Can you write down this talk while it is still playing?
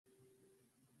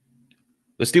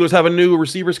The Steelers have a new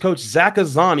receivers coach, Zach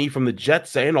Azzanni from the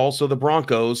Jets and also the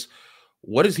Broncos.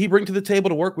 What does he bring to the table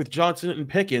to work with Johnson and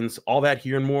Pickens? All that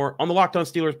here and more on the Locked On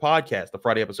Steelers podcast, the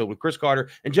Friday episode with Chris Carter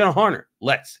and Jenna Harner.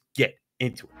 Let's get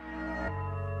into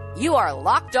it. You are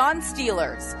Locked On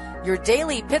Steelers, your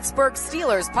daily Pittsburgh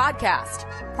Steelers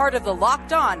podcast, part of the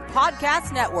Locked On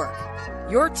Podcast Network,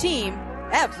 your team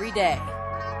every day.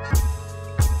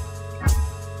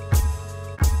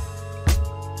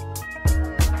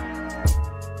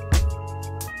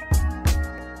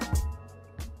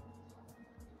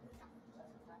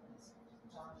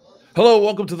 Hello,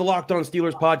 welcome to the Locked On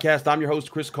Steelers podcast. I'm your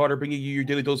host, Chris Carter, bringing you your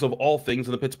daily dose of all things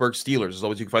in the Pittsburgh Steelers. As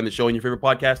always, you can find the show in your favorite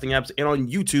podcasting apps and on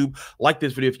YouTube. Like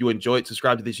this video if you enjoy it.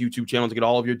 Subscribe to this YouTube channel to get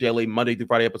all of your daily Monday through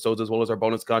Friday episodes, as well as our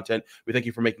bonus content. We thank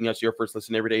you for making us your first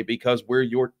listen every day because we're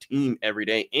your team every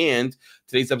day. And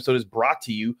today's episode is brought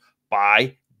to you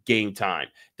by Game Time.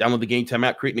 Download the Game Time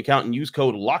app, create an account, and use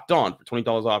code LOCKEDON for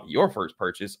 $20 off your first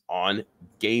purchase on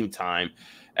Game Time.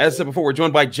 As I said before, we're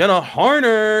joined by Jenna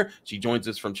Harner. She joins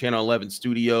us from Channel 11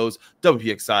 Studios,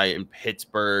 WPXI in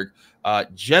Pittsburgh.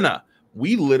 Jenna,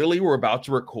 we literally were about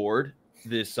to record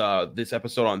this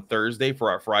episode on Thursday for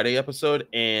our Friday episode,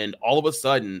 and all of a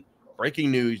sudden,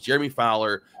 breaking news, Jeremy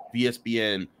Fowler,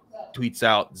 VSBN, tweets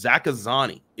out, Zach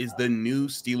Azzanni is the new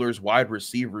Steelers wide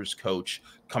receivers coach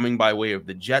coming by way of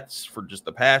the Jets for just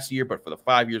the past year, but for the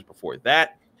 5 years before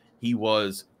that, he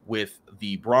was with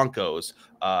the Broncos.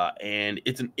 And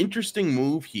it's an interesting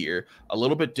move here, a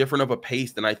little bit different of a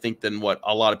pace than I think than what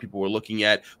a lot of people were looking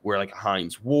at, where like a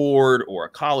Hines Ward or a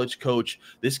college coach.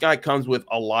 This guy comes with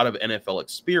a lot of NFL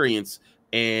experience,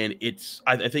 and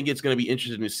I think it's going to be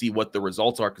interesting to see what the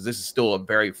results are, because this is still a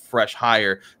very fresh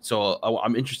hire. So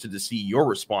I'm interested to see your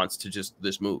response to just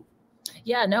this move.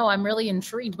 Yeah, no, I'm really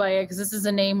intrigued by it because this is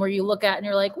a name where you look at and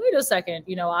you're like, wait a second,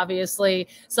 obviously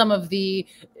some of the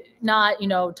not,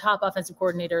 top offensive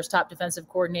coordinators, top defensive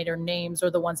coordinator names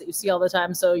are the ones that you see all the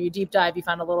time. So you deep dive, you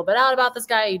find a little bit out about this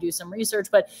guy, you do some research,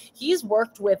 but he's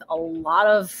worked with a lot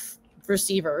of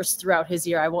receivers throughout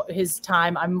his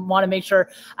time. I want to make sure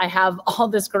I have all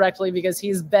this correctly because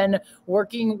he's been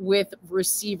working with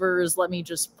receivers. Let me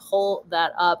just pull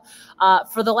that up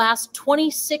for the last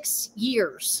 26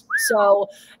 years. So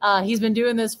he's been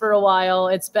doing this for a while.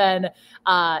 It's been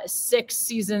 6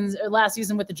 seasons, last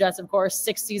season with the Jets, of course,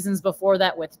 6 seasons before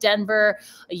that with Denver,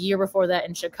 a year before that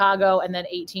in Chicago, and then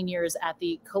 18 years at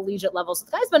the collegiate level. So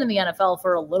the guy's been in the NFL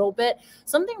for a little bit.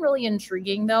 Something really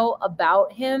intriguing, though,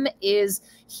 about him is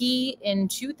he, in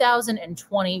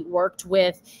 2020, worked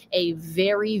with a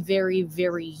very, very,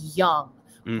 very young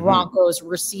Broncos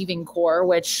receiving core,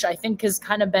 which I think has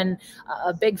kind of been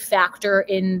a big factor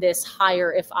in this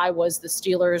hire. If I was the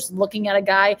Steelers, looking at a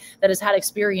guy that has had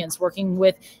experience working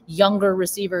with younger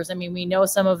receivers. I mean, we know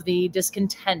some of the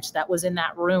discontent that was in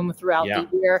that room throughout the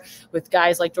year with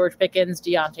guys like George Pickens,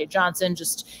 Diontae Johnson,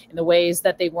 just in the ways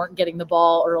that they weren't getting the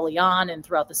ball early on and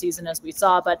throughout the season, as we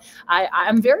saw. But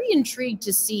I'm very intrigued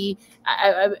to see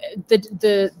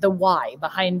the why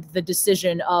behind the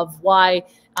decision of why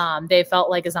they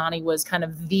felt like Azzanni was kind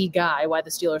of the guy, why the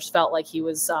Steelers felt like he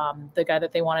was the guy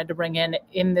that they wanted to bring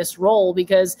in this role,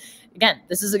 because again,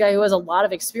 this is a guy who has a lot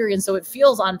of experience. So it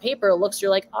feels on paper,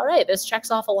 you're like, all right, this checks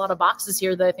off a lot of boxes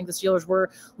here that I think the Steelers were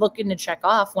looking to check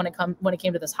off when it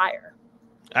came to this hire.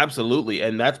 Absolutely.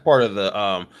 And that's part of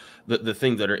the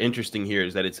things that are interesting here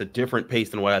is that it's a different pace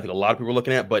than what I think a lot of people are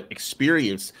looking at, but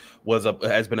experience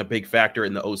has been a big factor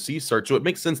in the OC search. So it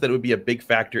makes sense that it would be a big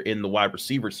factor in the wide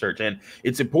receiver search. And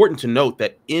it's important to note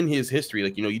that in his history,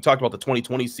 like, you talked about the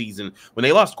 2020 season when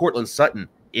they lost Courtland Sutton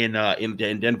in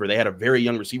Denver, they had a very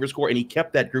young receivers core, and he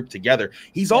kept that group together.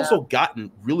 He's also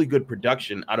gotten really good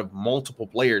production out of multiple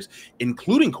players,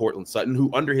 including Courtland Sutton, who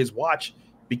under his watch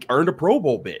earned a Pro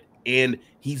Bowl bid. And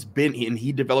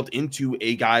he developed into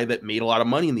a guy that made a lot of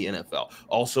money in the NFL.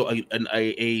 Also,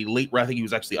 a late, I think he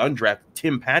was actually undrafted,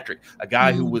 Tim Patrick, a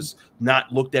guy who was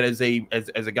not looked at as a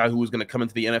guy who was going to come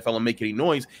into the NFL and make any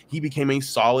noise. He became a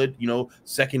solid,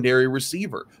 secondary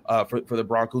receiver for the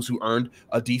Broncos, who earned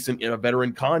a decent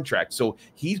veteran contract. So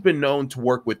he's been known to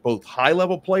work with both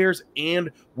high-level players and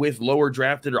with lower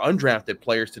drafted or undrafted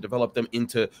players to develop them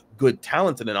into good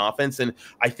talent in an offense. And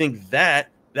I think that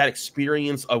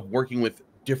experience of working with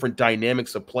different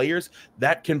dynamics of players,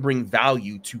 that can bring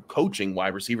value to coaching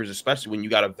wide receivers, especially when you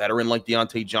got a veteran like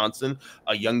Diontae Johnson,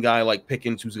 a young guy like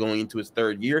Pickens who's going into his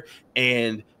 3rd year,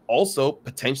 and also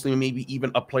potentially maybe even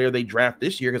a player they draft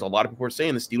this year, because a lot of people are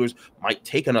saying the Steelers might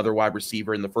take another wide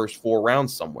receiver in the first 4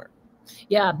 rounds somewhere.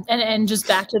 Yeah, and just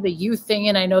back to the youth thing,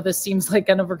 and I know this seems like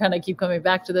we're kind of keep coming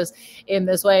back to this in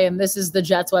this way, and this is the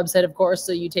Jets website, of course,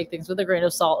 so you take things with a grain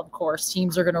of salt, of course.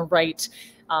 Teams are going to write,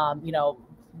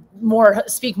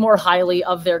 speak more highly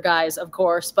of their guys, of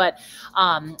course, but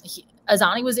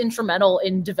Azzanni was instrumental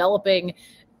in developing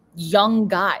young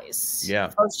guys. Yeah.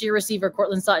 First-year receiver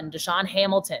Cortland Sutton, Deshaun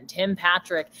Hamilton, Tim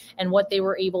Patrick, and what they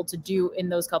were able to do in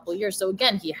those couple of years. So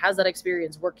again, he has that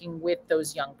experience working with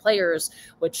those young players,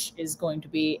 which is going to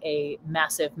be a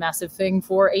massive, massive thing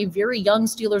for a very young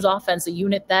Steelers offense, a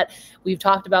unit that we've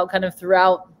talked about kind of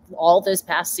throughout all this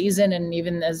past season, and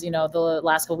even as the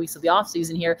last couple weeks of the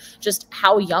offseason here, just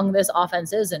how young this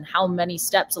offense is and how many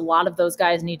steps a lot of those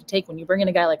guys need to take. When you bring in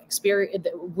a guy like experience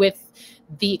with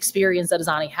the experience that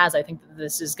Azzanni has, I think that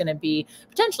this is going to be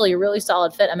potentially a really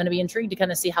solid fit. I'm going to be intrigued to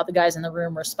kind of see how the guys in the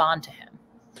room respond to him.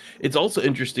 It's also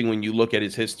interesting when you look at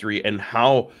his history and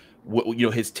how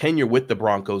his tenure with the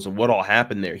Broncos and what all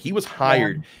happened there. He was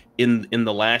hired in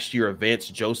the last year of Vance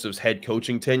Joseph's head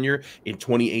coaching tenure in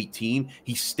 2018.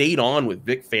 He stayed on with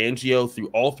Vic Fangio through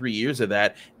all 3 years of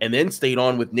that, and then stayed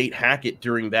on with Nate Hackett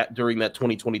during that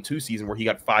 2022 season where he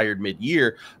got fired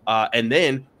mid-year, and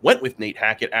then went with Nate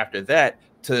Hackett after that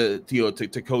to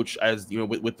coach as he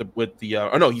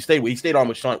stayed on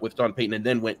with Sean Payton, and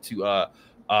then went to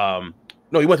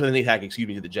no, he went with Nate Hackett,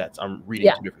 to the Jets. I'm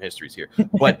reading two different histories here.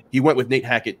 But he went with Nate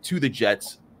Hackett to the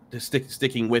Jets, to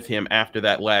sticking with him after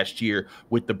that last year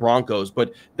with the Broncos.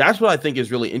 But that's what I think is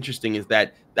really interesting, is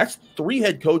that that's 3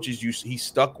 head coaches he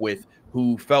stuck with,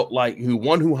 who felt like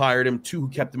one who hired him, 2 who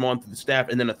kept him on to the staff,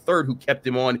 and then a 3rd who kept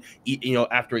him on,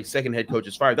 after a second head coach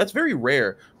is fired. That's very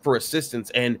rare for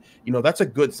assistants, and that's a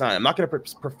good sign. I'm not going to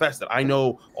profess that I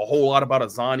know a whole lot about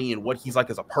Azzanni and what he's like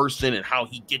as a person and how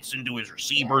he gets into his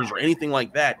receivers or anything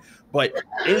like that. But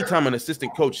anytime an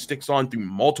assistant coach sticks on through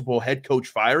multiple head coach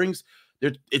firings,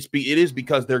 it is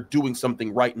because they're doing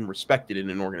something right and respected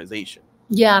in an organization.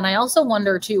 Yeah, and I also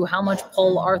wonder, too, how much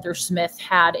pull Arthur Smith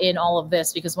had in all of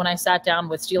this, because when I sat down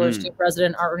with Steelers team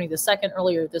president Art Rooney II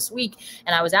earlier this week,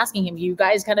 and I was asking him, you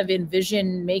guys kind of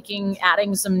envision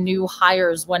adding some new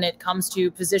hires when it comes to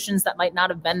positions that might not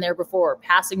have been there before,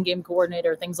 passing game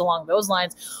coordinator, things along those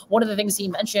lines. One of the things he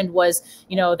mentioned was,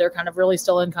 they're kind of really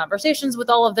still in conversations with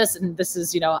all of this, and this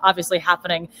is, obviously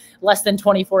happening less than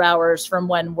 24 hours from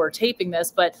when we're taping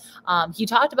this, but he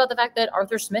talked about the fact that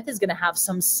Arthur Smith is going to have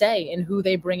some say in who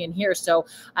they bring in here. So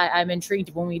I'm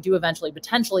intrigued when we do eventually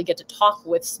potentially get to talk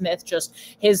with Smith, just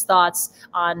his thoughts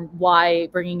on why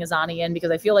bringing Azzanni in, because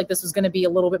I feel like this was going to be a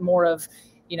little bit more of,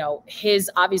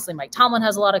 obviously Mike Tomlin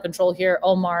has a lot of control here.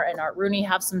 Omar and Art Rooney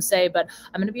have some say, but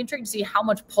I'm going to be intrigued to see how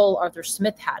much pull Arthur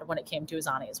Smith had when it came to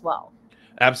Azzanni as well.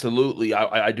 Absolutely.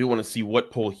 I do want to see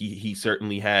what pull he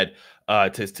certainly had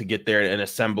to get there and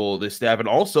assemble this staff, and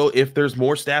also if there's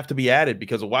more staff to be added,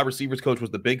 because a wide receivers coach was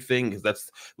the big thing,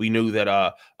 because we knew that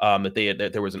that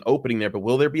there was an opening there. But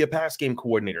will there be a pass game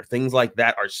coordinator? Things like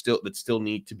that still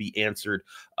need to be answered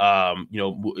by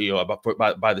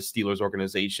the Steelers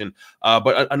organization.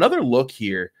 But another look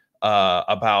here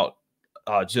about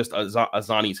just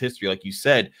Azzanni's history. Like you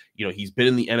said, he's been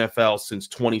in the NFL since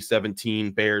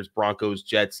 2017, Bears, Broncos,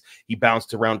 Jets. He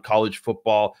bounced around college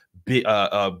football,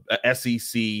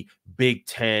 SEC, Big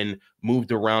Ten,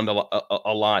 moved around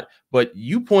a lot. But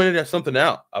you pointed at something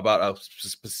out about a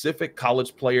specific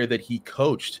college player that he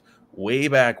coached way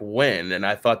back when, and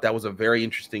I thought that was a very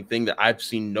interesting thing that I've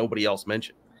seen nobody else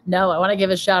mention. No, I want to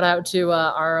give a shout out to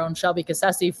our own Shelby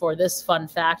Cassesi for this fun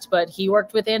fact, but he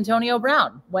worked with Antonio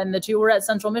Brown when the two were at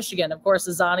Central Michigan. Of course,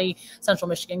 Azzanni, Central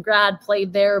Michigan grad,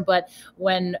 played there, but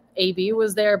when AB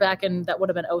was there back in, that would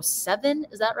have been 07,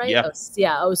 is that right?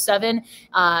 Yeah. 07.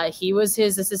 He was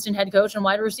his assistant head coach and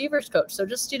wide receivers coach. So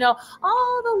just,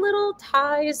 all the little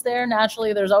ties there.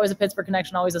 Naturally, there's always a Pittsburgh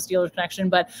connection, always a Steelers connection,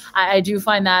 but I do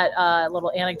find that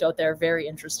little anecdote there very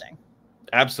interesting.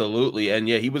 Absolutely. And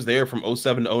yeah, he was there from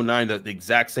 07 to 09 at the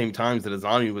exact same times that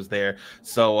Azzanni was there.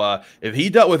 So if he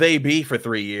dealt with AB for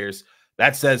 3 years,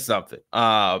 that says something,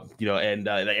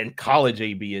 and college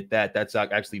AB at that. That's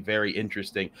actually very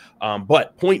interesting.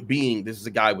 But point being, this is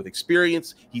a guy with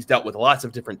experience. He's dealt with lots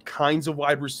of different kinds of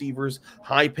wide receivers,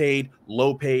 high paid,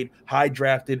 low paid, high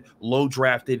drafted, low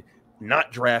drafted,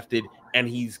 not drafted, and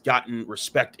he's gotten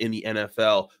respect in the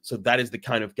NFL. So that is the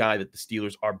kind of guy that the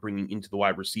Steelers are bringing into the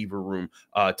wide receiver room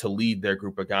to lead their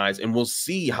group of guys. And we'll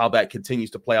see how that continues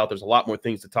to play out. There's a lot more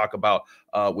things to talk about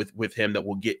with him that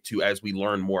we'll get to as we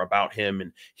learn more about him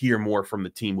and hear more from the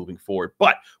team moving forward.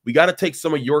 But we got to take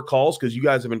some of your calls, because you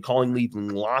guys have been leaving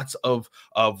lots of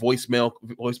voicemail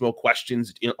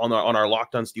questions on our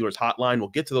Locked On Steelers hotline. We'll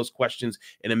get to those questions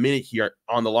in a minute here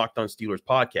on the Locked On Steelers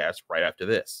podcast right after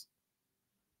this.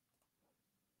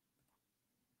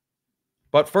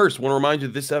 But first, I want to remind you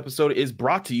that this episode is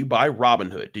brought to you by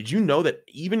Robinhood. Did you know that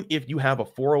even if you have a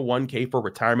 401k for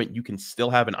retirement, you can still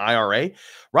have an IRA?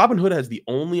 Robinhood has the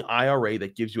only IRA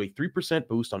that gives you a 3%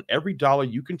 boost on every dollar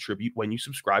you contribute when you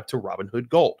subscribe to Robinhood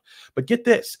Gold. But get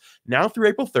this, now through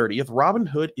April 30th,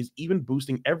 Robinhood is even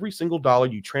boosting every single dollar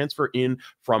you transfer in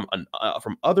from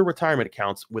other retirement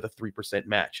accounts with a 3%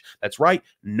 match. That's right,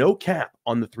 no cap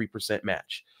on the 3%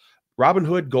 match.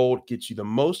 Robinhood Gold gets you the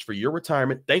most for your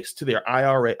retirement thanks to their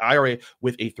IRA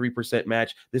with a 3%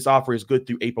 match. This offer is good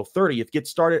through April 30th. Get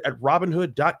started at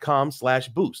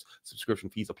robinhood.com/boost. Subscription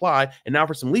fees apply. And now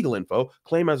for some legal info.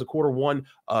 Claim as a Q1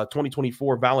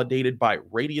 2024 validated by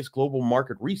Radius Global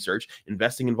Market Research.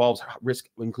 Investing involves risk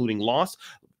including loss.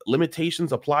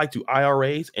 Limitations apply to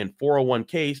IRAs and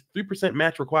 401ks. 3%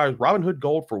 match requires Robinhood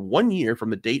Gold for 1 year from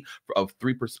the date of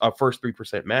first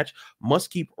 3% match.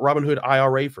 Must keep Robinhood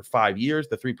IRA for 5 years.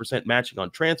 The 3% matching on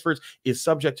transfers is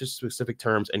subject to specific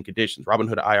terms and conditions.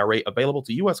 Robinhood IRA available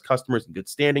to U.S. customers in good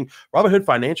standing. Robinhood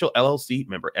Financial LLC,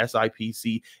 member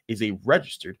SIPC, is a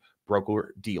registered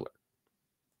broker-dealer.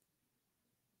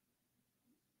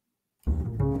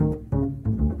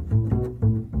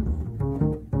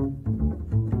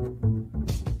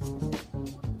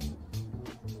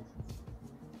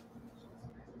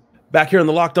 Back here on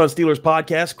the Locked On Steelers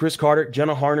podcast, Chris, Carter,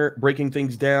 Jenna Harner breaking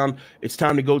things down. It's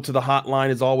time to go to the hotline.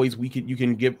 As always, you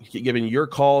can give in your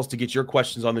calls to get your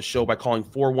questions on the show by calling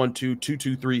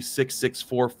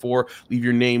 412-223-6644. Leave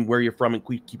your name, where you're from, and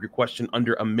keep your question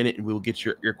under a minute, and we'll get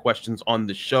your questions on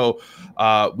the show.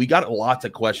 We got lots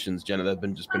of questions, Jenna, that have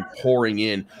been pouring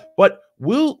in, but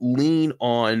we'll lean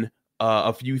on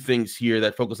a few things here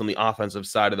that focus on the offensive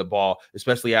side of the ball,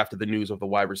 especially after the news of the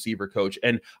wide receiver coach.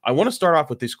 And I want to start off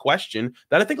with this question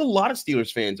that I think a lot of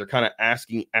Steelers fans are kind of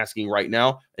asking right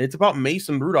now. And it's about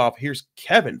Mason Rudolph. Here's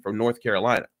Kevin from North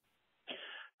Carolina.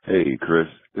 Hey, Chris,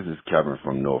 this is Kevin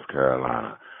from North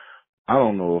Carolina. I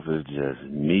don't know if it's just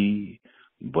me,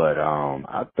 but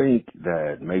I think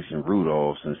that Mason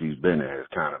Rudolph, since he's been there, has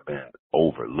kind of been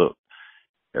overlooked.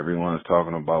 Everyone's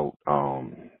talking about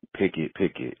Pickett,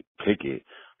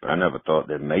 but I never thought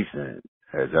that Mason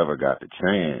has ever got the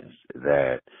chance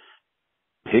that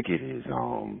Pickett is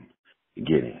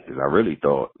getting. Because I really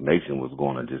thought Mason was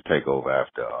going to just take over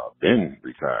after Ben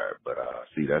retired, but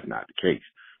see, that's not the case.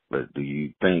 But do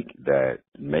you think that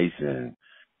Mason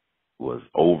was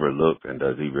overlooked, and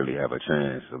does he really have a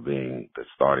chance of being the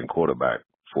starting quarterback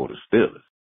for the Steelers?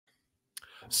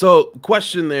 So,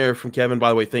 question there from Kevin. By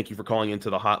the way, thank you for calling into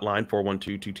the hotline,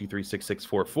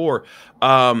 412-223-6644.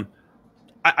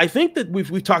 I think that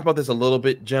we've talked about this a little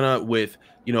bit, Jenna, with,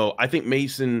 I think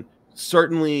Mason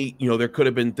certainly, there could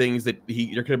have been things that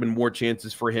there could have been more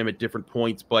chances for him at different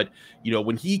points. But,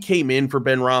 when he came in for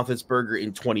Ben Roethlisberger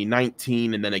in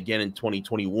 2019 and then again in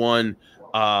 2021,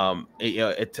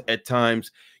 at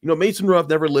times, Mason Rudolph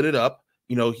never lit it up.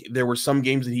 There were some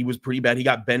games that he was pretty bad. He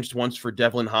got benched once for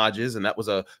Devlin Hodges, and that was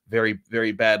a very,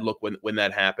 very bad look when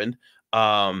that happened.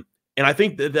 And I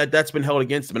think that's been held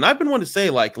against him. And I've been one to say,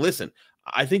 listen,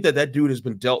 I think that dude has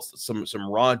been dealt some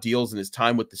raw deals in his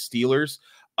time with the Steelers.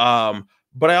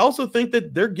 But I also think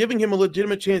that they're giving him a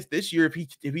legitimate chance this year if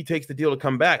he takes the deal to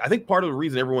come back. I think part of the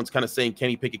reason everyone's kind of saying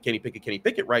Kenny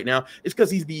Pickett right now is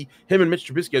because him and Mitch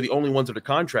Trubisky are the only ones under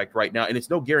contract right now, and it's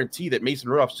no guarantee that Mason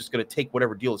Rudolph's just going to take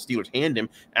whatever deal the Steelers hand him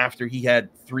after he had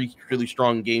 3 really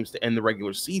strong games to end the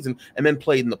regular season and then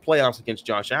played in the playoffs against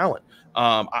Josh Allen.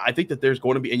 I think that there's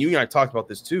going to be, and you and I talked about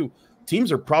this too,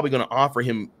 teams are probably going to offer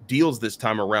him deals this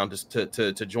time around just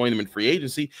to join them in free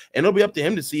agency, and it'll be up to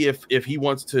him to see if he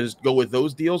wants to go with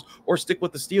those deals or stick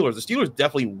with the Steelers. The Steelers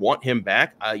definitely want him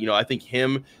back. I think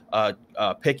him,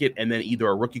 Pickett, and then either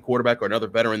a rookie quarterback or another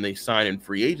veteran they sign in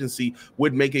free agency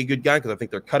would make a good guy, because I think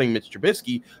they're cutting Mitch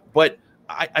Trubisky. But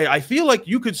I feel like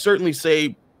you could certainly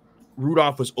say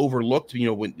Rudolph was overlooked.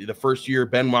 When the first year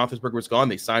Ben Roethlisberger was gone,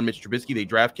 they signed Mitch Trubisky, they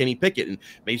draft Kenny Pickett, and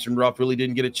Mason Rudolph really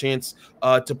didn't get a chance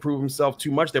to prove himself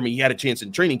too much there. I mean, he had a chance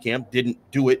in training camp, didn't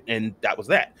do it, and that was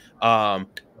that.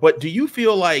 But do you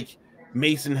feel like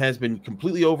Mason has been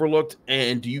completely overlooked,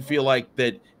 and do you feel like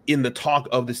that in the talk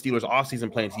of the Steelers'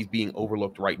 offseason plans, he's being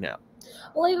overlooked right now?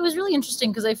 Well, it was really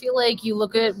interesting because I feel like you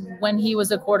look at when he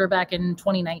was a quarterback in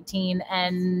 2019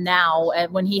 and now,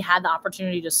 and when he had the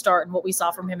opportunity to start, and what we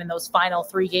saw from him in those final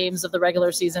 3 games of the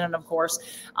regular season, and of course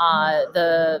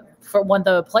the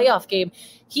playoff game,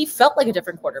 he felt like a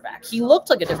different quarterback. He looked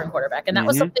like a different quarterback, and that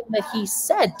was something that he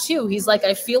said too. He's like,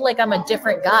 I feel like I'm a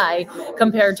different guy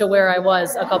compared to where I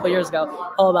was a couple years ago.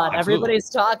 Hold on, everybody's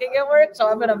talking at work, so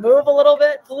I'm going to move a little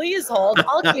bit. Please hold.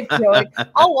 I'll keep going.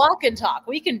 I'll walk and talk.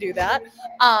 We can do that.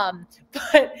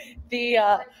 But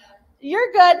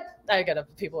You're good. I get up.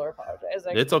 People are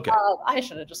apologizing. It's okay. I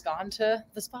should have just gone to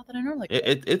the spot that I normally go.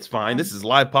 It's fine. This is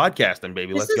live podcasting,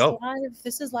 baby. Let's go.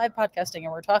 This is live podcasting,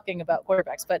 and we're talking about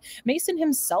quarterbacks. But Mason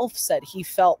himself said he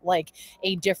felt like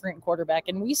a different quarterback,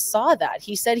 and we saw that.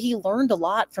 He said he learned a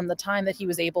lot from the time that he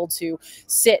was able to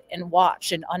sit and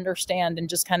watch and understand and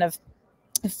just kind of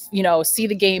see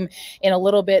the game in a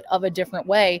little bit of a different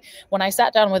way. When I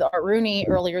sat down with Art Rooney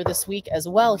earlier this week as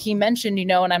well, he mentioned,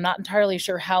 and I'm not entirely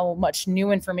sure how much new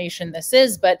information this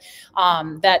is, but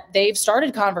that they've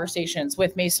started conversations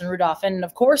with Mason Rudolph. And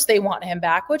of course they want him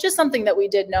back, which is something that we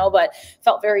did know, but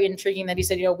felt very intriguing that he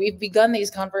said, we've begun these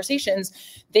conversations.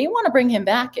 They want to bring him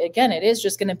back. Again, it is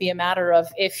just going to be a matter of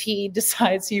if he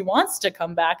decides he wants to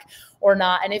come back or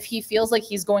not. And if he feels like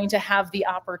he's going to have the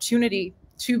opportunity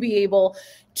to be able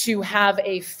to have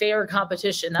a fair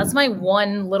competition. That's my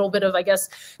one little bit of, I guess,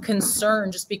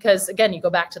 concern, just because, again, you go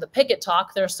back to the Pickett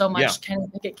talk. There's so much Kenny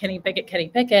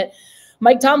Pickett.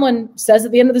 Mike Tomlin says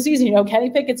at the end of the season, Kenny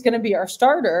Pickett's going to be our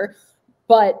starter,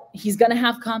 but he's going to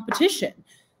have competition.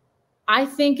 I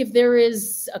think if there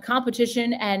is a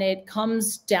competition and it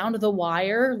comes down to the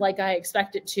wire, like I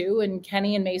expect it to, and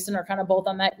Kenny and Mason are kind of both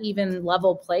on that even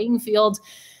level playing field,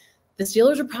 the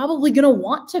Steelers are probably going to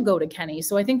want to go to Kenny.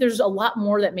 So I think there's a lot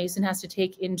more that Mason has to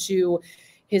take into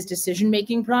his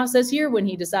decision-making process here when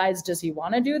he decides, does he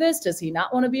want to do this? Does he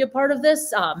not want to be a part of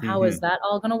this? How is that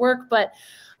all going to work? But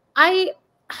I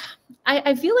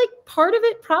feel like part of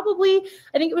it probably,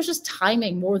 I think it was just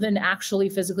timing more than actually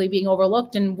physically being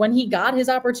overlooked. And when he got his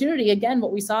opportunity, again,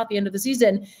 what we saw at the end of the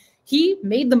season, he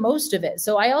made the most of it.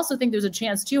 So I also think there's a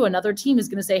chance too, another team is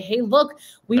going to say, hey, look,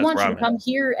 we want you to come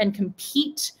here and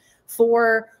compete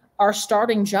for our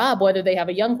starting job, whether they have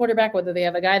a young quarterback, whether they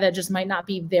have a guy that just might not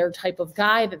be their type of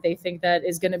guy that they think that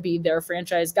is going to be their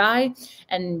franchise guy,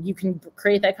 and you can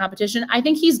create that competition. I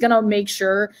think he's going to make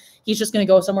sure he's just going to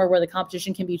go somewhere where the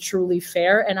competition can be truly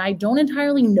fair. And I don't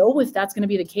entirely know if that's going to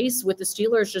be the case with the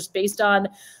Steelers, just based on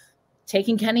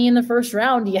taking Kenny in the first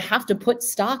round. You have to put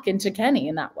stock into Kenny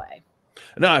in that way.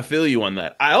 No, I feel you on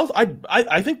that.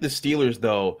 I think the Steelers,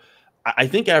 though, I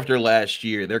think after last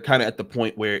year, they're kind of at the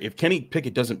point where if Kenny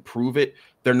Pickett doesn't prove it,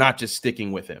 they're not just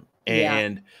sticking with him.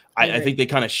 And I think they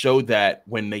kind of showed that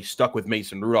when they stuck with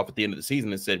Mason Rudolph at the end of the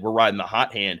season and said, we're riding the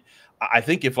hot hand. I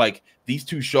think if these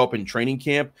two show up in training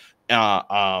camp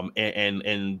and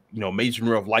Mason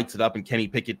Rudolph lights it up and Kenny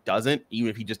Pickett doesn't, even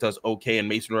if he just does okay and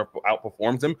Mason Rudolph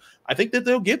outperforms him, I think that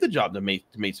they'll give the job to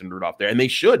Mason Rudolph there. And they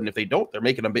should. And if they don't, they're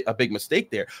making a big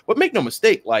mistake there. But make no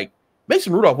mistake,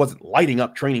 Mason Rudolph wasn't lighting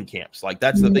up training camps.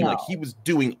 That's the thing. He was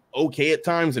doing okay at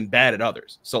times and bad at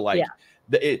others. So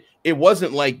it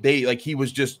wasn't like he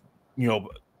was just,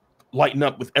 lighting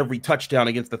up with every touchdown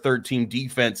against the third team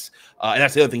defense. And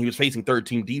that's the other thing. He was facing third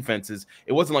team defenses.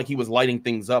 It wasn't like he was lighting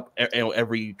things up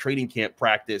every training camp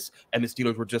practice and the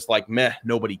Steelers were just like, meh,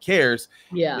 nobody cares.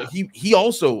 Yeah. He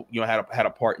also, had a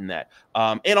part in that.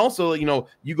 And also,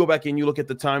 you go back and you look at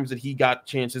the times that he got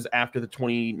chances after the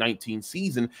 2019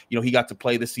 season. He got to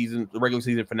play the regular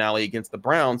season finale against the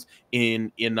Browns in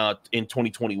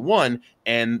 2021.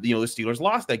 And, the Steelers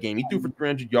lost that game. He threw for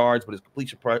 300 yards, but his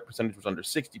completion percentage was under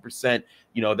 60%.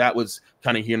 That was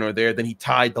kind of here nor there. Then he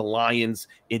tied the Lions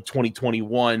in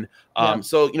 2021.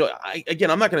 So,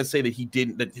 I'm not going to say that he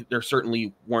didn't, that there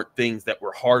certainly weren't things that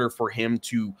were harder for him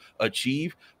to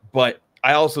achieve. But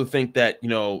I also think that,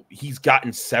 he's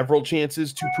gotten several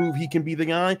chances to prove he can be the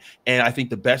guy. And I think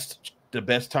the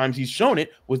best times he's shown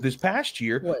it was this past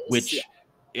year, correct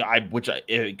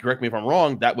me if I'm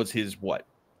wrong, that was his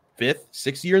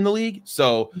sixth year in the league.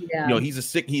 So, he's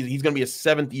going to be a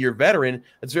 7th year veteran.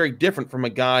 That's very different from a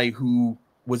guy who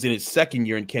was in his 2nd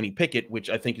year in Kenny Pickett, which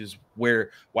I think is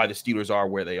why the Steelers are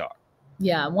where they are.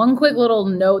 Yeah. One quick little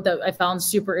note that I found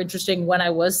super interesting when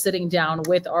I was sitting down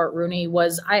with Art Rooney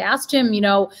was I asked him,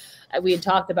 we had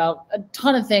talked about a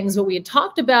ton of things, but we had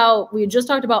just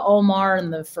talked about Omar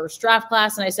in the first draft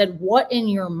class. And I said, what in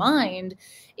your mind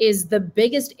is the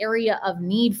biggest area of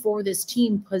need for this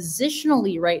team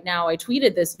positionally right now? I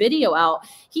tweeted this video out.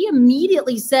 He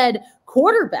immediately said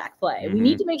quarterback play. We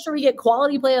need to make sure we get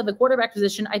quality play at the quarterback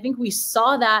position. I think we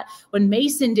saw that when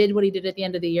Mason did what he did at the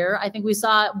end of the year. I think we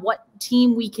saw what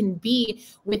team we can be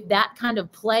with that kind of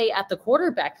play at the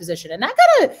quarterback position. And that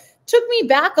kind of took me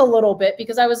back a little bit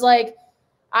because I was like,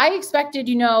 I expected,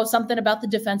 something about the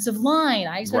defensive line.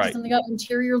 I expected something about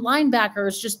interior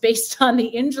linebackers just based on the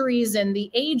injuries and the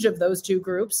age of those two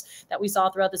groups that we saw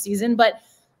throughout the season. But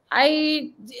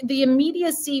the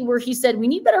immediacy where he said, we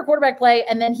need better quarterback play,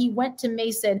 and then he went to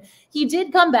Mason. He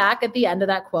did come back at the end of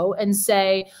that quote and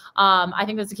say, I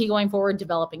think that's the key going forward,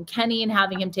 developing Kenny and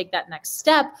having him take that next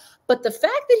step. But the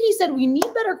fact that he said we need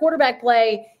better quarterback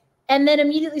play and then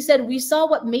immediately said, we saw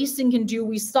what Mason can do.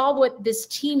 We saw what this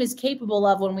team is capable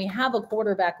of when we have a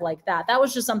quarterback like that. That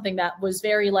was just something that was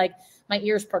very like, my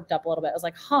ears perked up a little bit. I was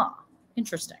like,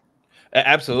 interesting.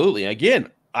 Absolutely. Again,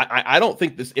 I don't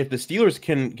think this, if the Steelers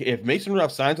if Mason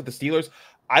Rudolph signs with the Steelers,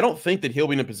 I don't think that he'll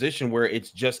be in a position where it's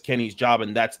just Kenny's job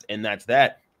and that's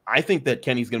that. I think that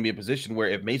Kenny's going to be in a position where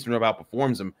if Mason Rudolph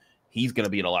outperforms him, he's going to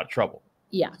be in a lot of trouble.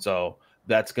 Yeah. So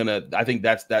I think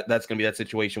that's going to be that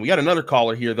situation. We got another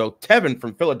caller here though. Tevin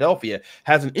from Philadelphia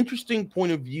has an interesting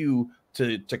point of view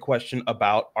to question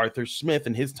about Arthur Smith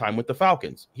and his time with the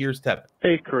Falcons. Here's Tevin.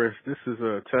 Hey, Chris. This is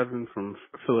Tevin from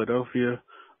Philadelphia.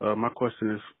 My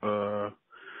question is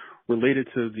related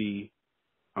to the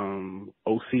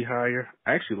OC hire.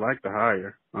 I actually like the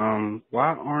hire.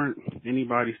 Why aren't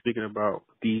anybody speaking about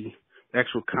the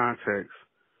actual context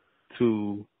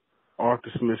to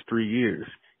Arthur Smith's 3 years?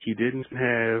 He didn't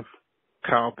have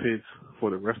Kyle Pitts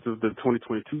for the rest of the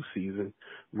 2022 season.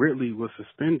 Ridley was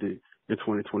suspended in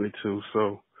 2022.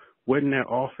 So wouldn't that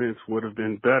offense would have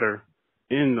been better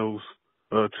in those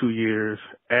 2 years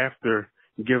after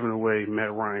giving away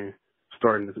Matt Ryan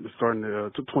starting the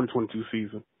 2022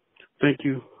 season? Thank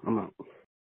you. I'm out.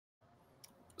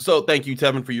 So thank you,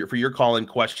 Tevin, for your call-in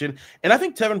question. And I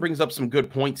think Tevin brings up some good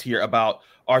points here about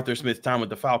Arthur Smith's time with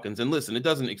the Falcons. And listen, it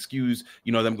doesn't excuse,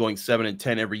 them going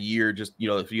 7-10 every year, just,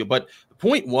 but the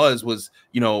point was,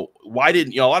 why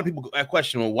didn't, a lot of people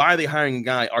question, well, why are they hiring a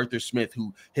guy, Arthur Smith,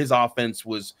 who his offense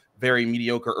was very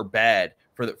mediocre or bad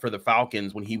for the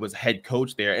Falcons when he was head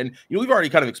coach there? And, we've already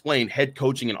kind of explained head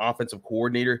coaching and offensive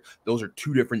coordinator. Those are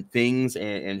two different things.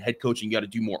 And head coaching, you got to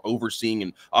do more overseeing,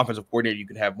 and offensive coordinator, you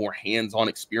can have more hands-on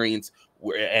experience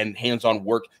and hands-on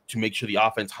work to make sure the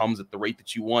offense hums at the rate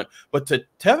that you want. But to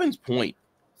Tevin's point,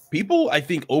 people, I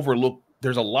think, overlook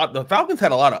the Falcons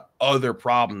had a lot of other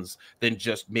problems than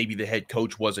just maybe the head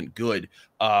coach wasn't good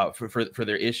for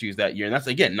their issues that year. And that's,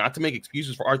 again, not to make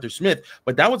excuses for Arthur Smith,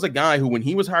 but that was a guy who, when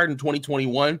he was hired in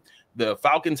 2021, the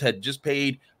Falcons had just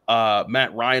paid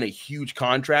Matt Ryan a huge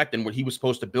contract, and when he was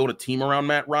supposed to build a team around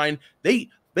Matt Ryan, they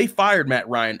fired Matt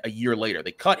Ryan a year later.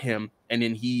 They cut him, and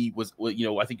then he was,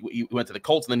 I think he went to the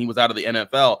Colts, and then he was out of the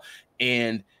NFL.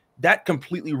 And that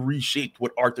completely reshaped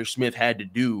what Arthur Smith had to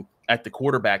do at the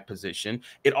quarterback position.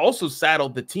 It also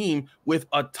saddled the team with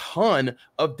a ton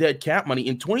of dead cap money.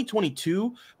 In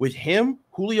 2022, with him,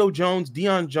 Julio Jones,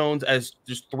 Deion Jones as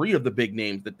just three of the big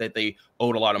names that they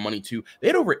owed a lot of money to, they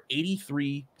had over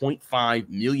 $83.5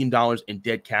 million in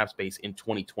dead cap space in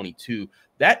 2022.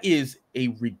 That is a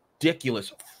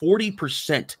ridiculous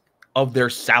 40% of their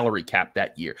salary cap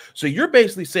that year. So you're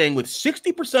basically saying with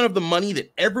 60% of the money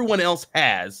that everyone else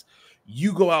has,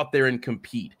 you go out there and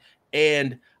compete.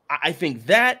 And I think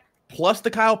that, plus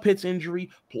the Kyle Pitts injury,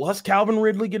 plus Calvin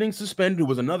Ridley getting suspended, who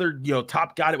was another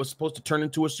top guy that was supposed to turn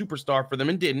into a superstar for them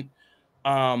and didn't.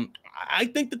 I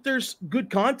think that there's good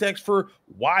context for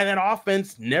why that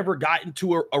offense never got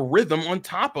into a rhythm. On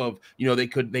top of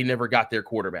they never got their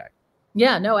quarterback.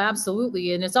 Yeah, no,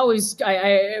 absolutely. And it's always,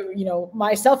 I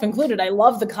myself included, I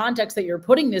love the context that you're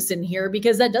putting this in here,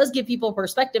 because that does give people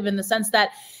perspective in the sense that,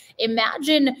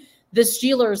 imagine the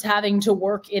Steelers having to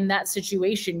work in that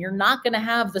situation. You're not going to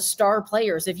have the star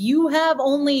players. If you have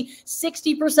only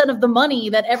 60% of the money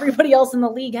that everybody else in the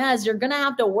league has, you're going to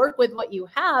have to work with what you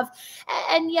have.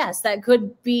 And yes, that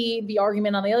could be the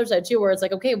argument on the other side too, where it's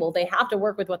like, okay, well, they have to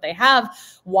work with what they have.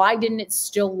 Why didn't it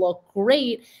still look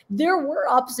great? There were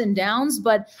ups and downs,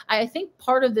 but I think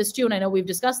part of this too, and I know we've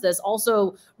discussed this,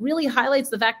 also really highlights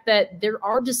the fact that there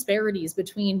are disparities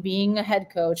between being a head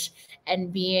coach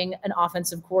and being an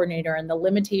offensive coordinator, and the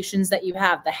limitations that you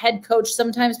have. The head coach,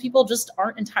 sometimes people just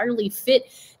aren't entirely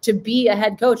fit to be a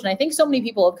head coach. And I think so many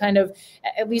people have kind of,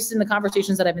 at least in the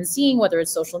conversations that I've been seeing, whether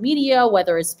it's social media,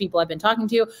 whether it's people I've been talking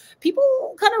to, people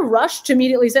kind of rush to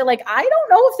immediately say, like, I don't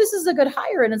know if this is a good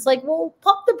hire. And it's like, well,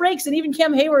 pump the brakes. And even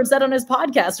Cam Hayward said on his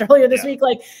podcast earlier this week,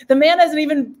 like, the man hasn't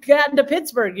even gotten to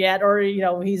Pittsburgh yet, or,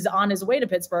 he's on his way to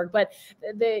Pittsburgh, but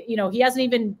he hasn't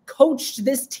even coached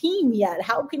this team yet.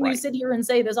 How can you sit here and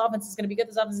say this offense is going to be good,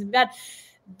 this offense is going to be bad?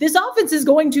 This offense is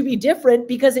going to be different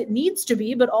because it needs to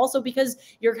be, but also because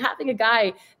you're having a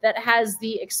guy that has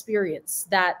the experience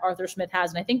that Arthur Smith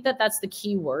has. And I think that that's the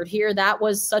key word here. That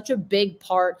was such a big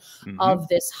part of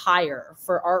this hire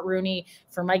for Art Rooney,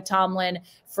 for Mike Tomlin,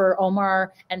 for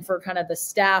Omar, and for kind of the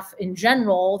staff in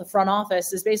general. The front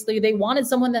office is basically, they wanted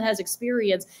someone that has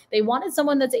experience. They wanted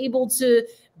someone that's able to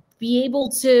be able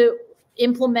to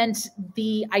implement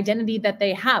the identity that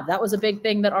they have. That was a big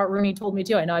thing that Art Rooney told me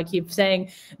too. I know I keep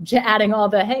saying, adding all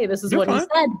the, hey, this is what he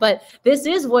said, but this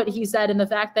is what he said. And the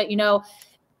fact that,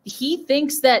 he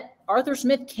thinks that Art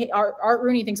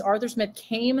Rooney thinks Arthur Smith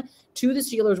came to the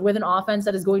Steelers with an offense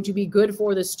that is going to be good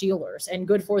for the Steelers and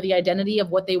good for the identity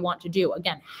of what they want to do.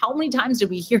 Again, how many times did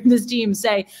we hear this team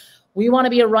say, we want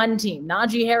to be a run team?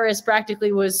 Najee Harris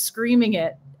practically was screaming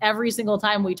it every single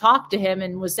time we talked to him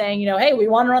and was saying, hey, we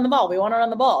want to run the ball. We want to run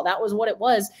the ball. That was what it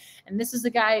was. And this is the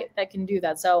guy that can do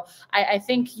that. So I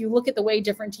think you look at the way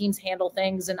different teams handle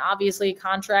things, and obviously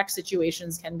contract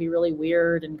situations can be really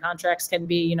weird, and contracts can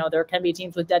be, there can be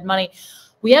teams with dead money.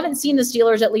 We haven't seen the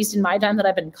Steelers, at least in my time that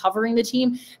I've been covering the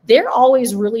team. They're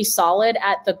always really solid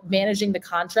at managing the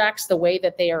contracts the way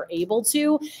that they are able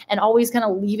to, and always kind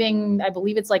of leaving, I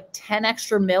believe it's like 10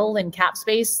 extra mil in cap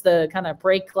space, the kind of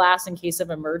break glass in case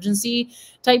of emergency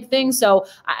type thing. So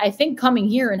I think coming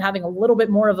here and having a little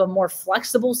bit more of a more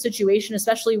flexible situation,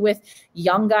 especially with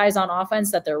young guys on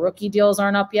offense that their rookie deals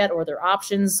aren't up yet or their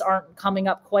options aren't coming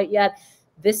up quite yet,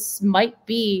 this might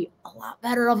be a lot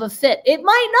better of a fit. It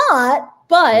might not,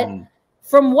 but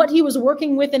from what he was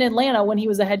working with in Atlanta when he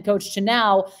was a head coach to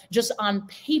now, just on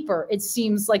paper, it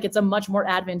seems like it's a much more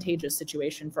advantageous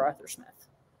situation for Arthur Smith.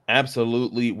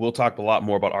 Absolutely. We'll talk a lot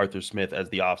more about Arthur Smith as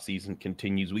the offseason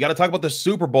continues. We got to talk about the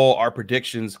Super Bowl, our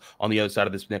predictions on the other side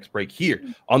of this next break here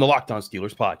on the Locked On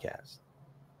Steelers podcast.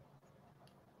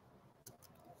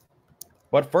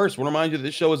 But first, I want to remind you that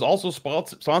this show is also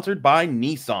sponsored by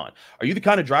Nissan. Are you the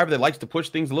kind of driver that likes to push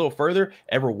things a little further?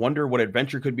 Ever wonder what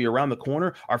adventure could be around the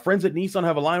corner? Our friends at Nissan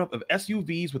have a lineup of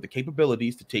SUVs with the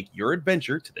capabilities to take your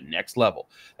adventure to the next level.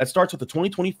 That starts with the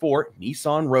 2024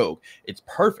 Nissan Rogue. It's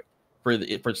perfect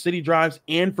for city drives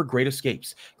and for great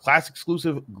escapes. Class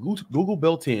exclusive Google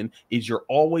built-in is your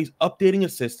always updating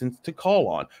assistant to call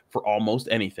on for almost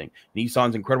anything.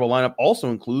 Nissan's incredible lineup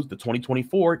also includes the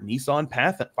 2024 Nissan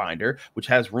Pathfinder, which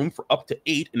has room for up to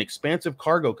 8 in expansive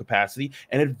cargo capacity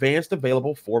and advanced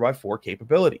available 4x4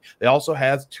 capability. They also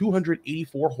has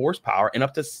 284 horsepower and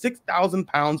up to 6,000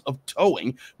 pounds of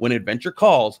towing. When adventure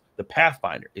calls, the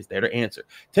Pathfinder is there to answer.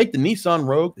 Take the Nissan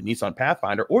Rogue, the Nissan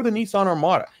Pathfinder, or the Nissan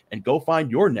Armada and go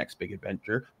find your next big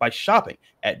adventure by shopping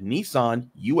at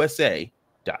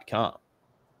nissanusa.com.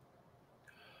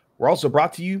 We're also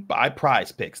brought to you by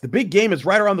PrizePicks. The big game is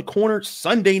right around the corner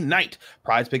Sunday night.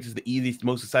 PrizePicks is the easiest,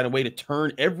 most exciting way to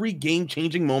turn every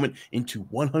game-changing moment into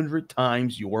 100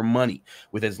 times your money.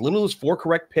 With as little as 4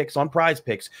 correct picks on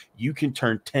PrizePicks, you can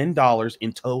turn $10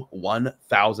 into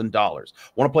 $1,000.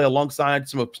 Want to play alongside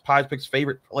some of PrizePicks'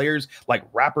 favorite players like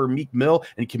rapper Meek Mill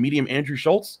and comedian Andrew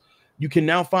Schultz? You can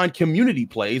now find community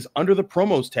plays under the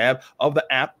promos tab of the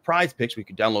app PrizePicks. We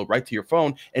can download right to your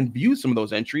phone and view some of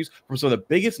those entries from some of the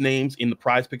biggest names in the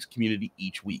PrizePicks community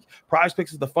each week.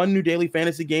 PrizePicks is the fun new daily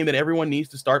fantasy game that everyone needs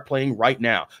to start playing right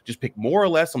now. Just pick more or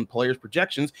less on players'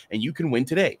 projections, and you can win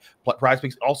today.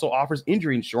 PrizePicks also offers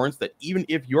injury insurance that even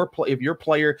if your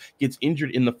player gets injured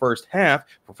in the first half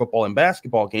for football and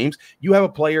basketball games, you have a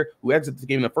player who exits the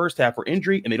game in the first half for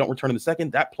injury and they don't return in the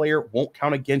second, that player won't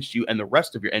count against you, and the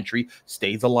rest of your entry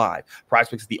stays alive.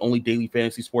 PrizePicks is the only daily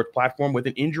fantasy sports platform with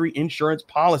an injury insurance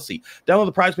policy. Download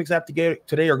the PrizePicks app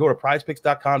today or go to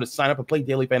prizepicks.com to sign up and play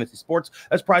daily fantasy sports.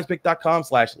 That's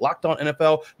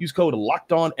prizepicks.com/LockedOnNFL. Use code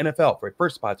LockedOnNFL for a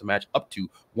first deposit match up to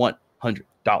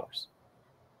 $100.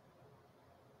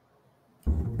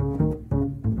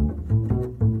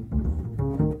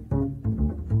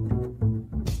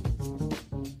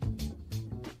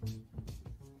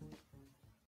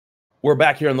 We're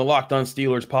back here on the Locked On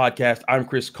Steelers podcast. I'm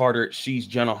Chris Carter. She's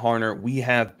Jenna Harner. We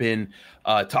have been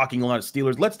talking a lot of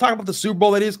Steelers. Let's talk about the Super Bowl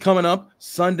that is coming up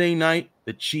Sunday night.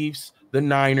 The Chiefs, the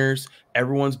Niners.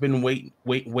 Everyone's been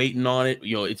waiting on it.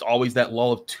 You know, it's always that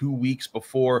lull of 2 weeks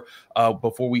before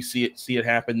we see it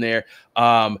happen there.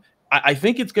 I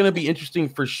think it's going to be interesting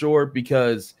for sure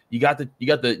because you got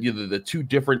the two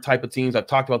different type of teams. I've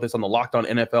talked about this on the Locked On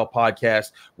NFL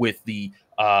podcast with the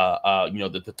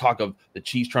talk of the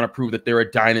Chiefs trying to prove that they're a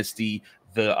dynasty,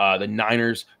 the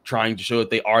Niners trying to show that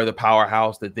they are the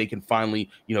powerhouse, that they can finally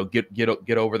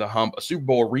get over the hump, a Super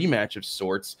Bowl rematch of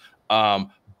sorts.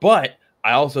 But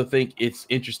I also think it's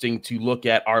interesting to look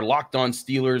at our Locked On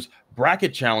Steelers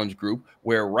bracket challenge group,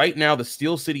 where right now the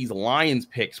Steel City's Lions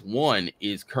Picks 1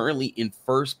 is currently in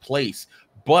first place,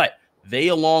 but they,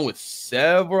 along with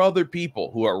several other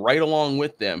people who are right along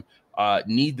with them,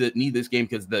 need this game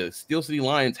because the Steel City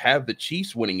Lions have the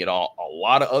Chiefs winning it all. A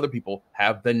lot of other people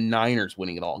have the Niners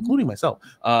winning it all, including myself.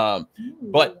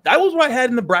 But that was what I had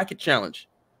in the bracket challenge.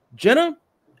 Jenna,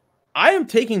 I am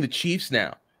taking the Chiefs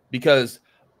now because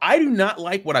I do not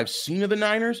like what I've seen of the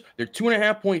Niners. They're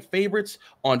 2.5-point favorites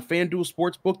on FanDuel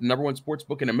Sportsbook, the number one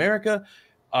sportsbook in America.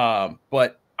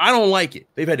 But I don't like it.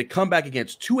 They've had to come back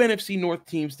against two NFC North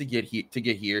teams to get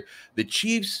here. The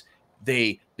Chiefs,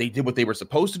 they did what they were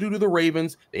supposed to do to the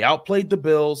Ravens. They outplayed the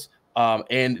Bills.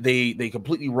 And they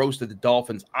completely roasted the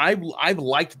Dolphins. I've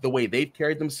liked the way they've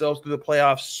carried themselves through the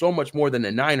playoffs so much more than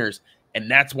the Niners, and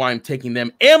that's why I'm taking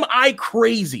them. Am I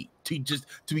crazy to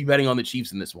be betting on the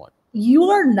Chiefs in this one? You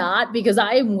are not, because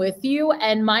I am with you,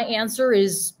 and my answer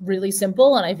is really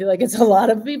simple, and I feel like it's a lot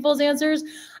of people's answers.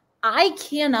 I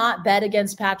cannot bet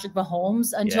against Patrick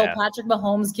Mahomes until Patrick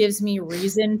Mahomes gives me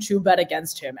reason to bet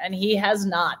against him, and he has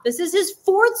not. This is his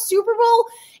 4th Super Bowl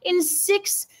in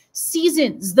 6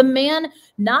 seasons. The man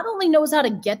not only knows how to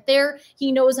get there,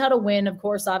 he knows how to win. Of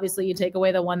course, obviously, you take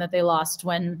away the one that they lost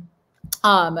when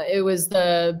it was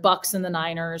the Bucks and the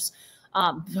Niners.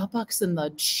 The Bucks and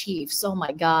the Chiefs. Oh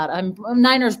my God, I'm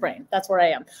Niners brain. That's where I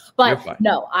am. But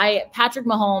no, Patrick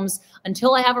Mahomes,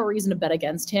 until I have a reason to bet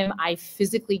against him, I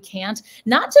physically can't.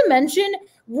 Not to mention,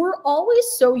 we're always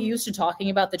so used to talking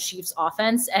about the Chiefs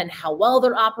offense and how well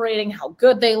they're operating, how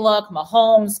good they look,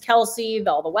 Mahomes, Kelsey,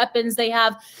 all the weapons they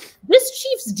have. This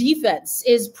Chiefs defense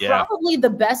is probably the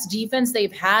best defense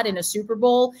they've had in a Super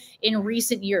Bowl in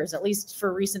recent years, at least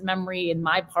for recent memory in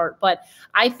my part. But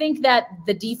I think that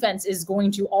the defense is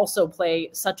going to also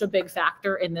play such a big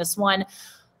factor in this one.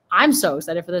 I'm so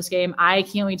excited for this game. I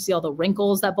can't wait to see all the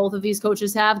wrinkles that both of these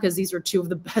coaches have, because these are two of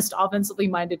the best offensively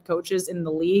minded coaches in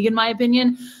the league, in my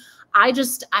opinion. I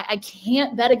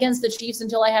can't bet against the Chiefs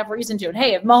until I have reason to. And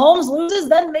hey, if Mahomes loses,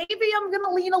 then maybe I'm going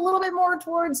to lean a little bit more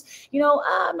towards,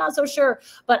 I'm not so sure.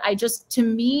 But to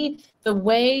me, the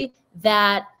way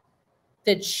that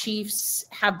the Chiefs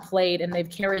have played and they've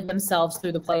carried themselves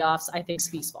through the playoffs, I think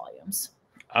speaks volumes.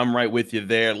 I'm right with you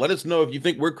there. Let us know if you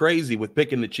think we're crazy with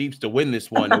picking the Chiefs to win this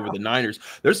one over the Niners.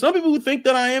 There's some people who think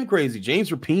that I am crazy.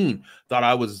 James Rapine thought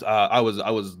I was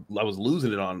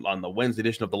losing it on the Wednesday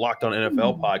edition of the Locked On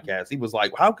NFL podcast. He was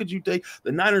like, "How could you take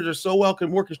the Niners are so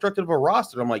more constructive of a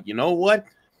roster?" I'm like, you know what?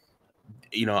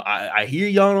 I hear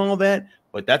you on all that,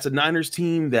 but that's a Niners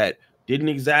team that didn't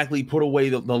exactly put away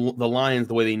the Lions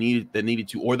the way they needed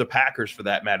to, or the Packers for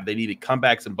that matter. They needed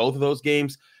comebacks in both of those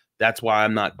games. That's why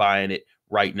I'm not buying it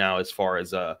right now as far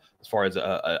as a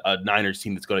Niners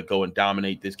team that's going to go and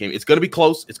dominate this game. It's going to be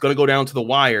close. It's going to go down to the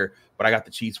wire, but I got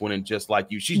the Chiefs winning just like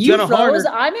you. Jenna Harner.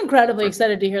 I'm incredibly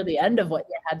excited to hear the end of what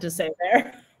you had to say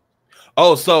there.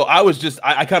 Oh, so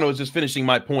I kind of was just finishing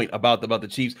my point about the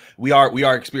Chiefs. We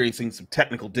are experiencing some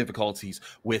technical difficulties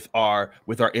with our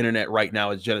internet right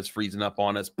now as Jenna's freezing up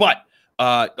on us, but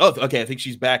okay. I think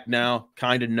she's back now.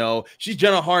 Kind of no. She's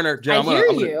Jenna Harner. Jenna, I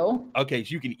hear you. Okay,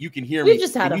 so you can hear me. We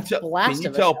just had a blast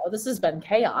of a show. This has been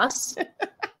chaos.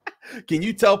 Can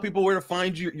you tell people where to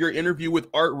find your interview with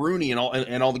Art Rooney and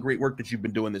all the great work that you've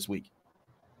been doing this week?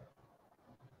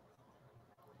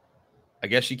 I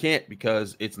guess she can't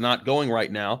because it's not going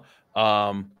right now.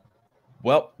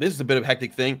 Well, this is a bit of a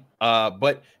hectic thing.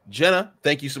 But Jenna,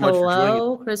 thank you so much for joining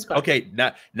us. Chris. Okay,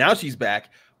 now she's back.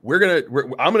 I'm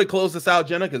gonna close this out,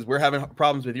 Jenna, because we're having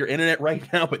problems with your internet right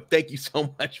now. But thank you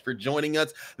so much for joining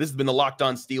us. This has been the Locked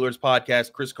On Steelers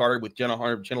podcast. Chris Carter with Jenna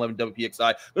Harner of Channel 11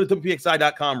 WPXI. Go to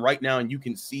WPXI.com right now, and you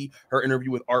can see her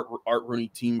interview with Art Rooney,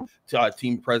 team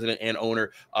president and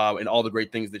owner, and all the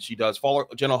great things that she does. Follow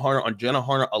Jenna Harner on Jenna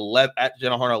Harner 11 at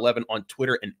Jenna Harner 11 on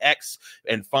Twitter and X,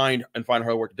 and find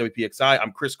her work at WPXI.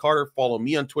 I'm Chris Carter. Follow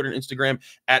me on Twitter and Instagram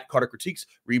at Carter Critiques.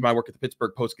 Read my work at the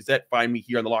Pittsburgh Post-Gazette. Find me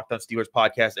here on the Locked On Steelers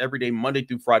podcast every day, Monday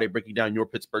through Friday, breaking down your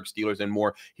Pittsburgh Steelers and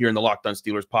more here in the Locked On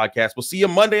Steelers podcast. We'll see you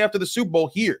Monday after the Super Bowl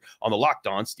here on the Locked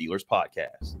On Steelers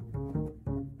podcast.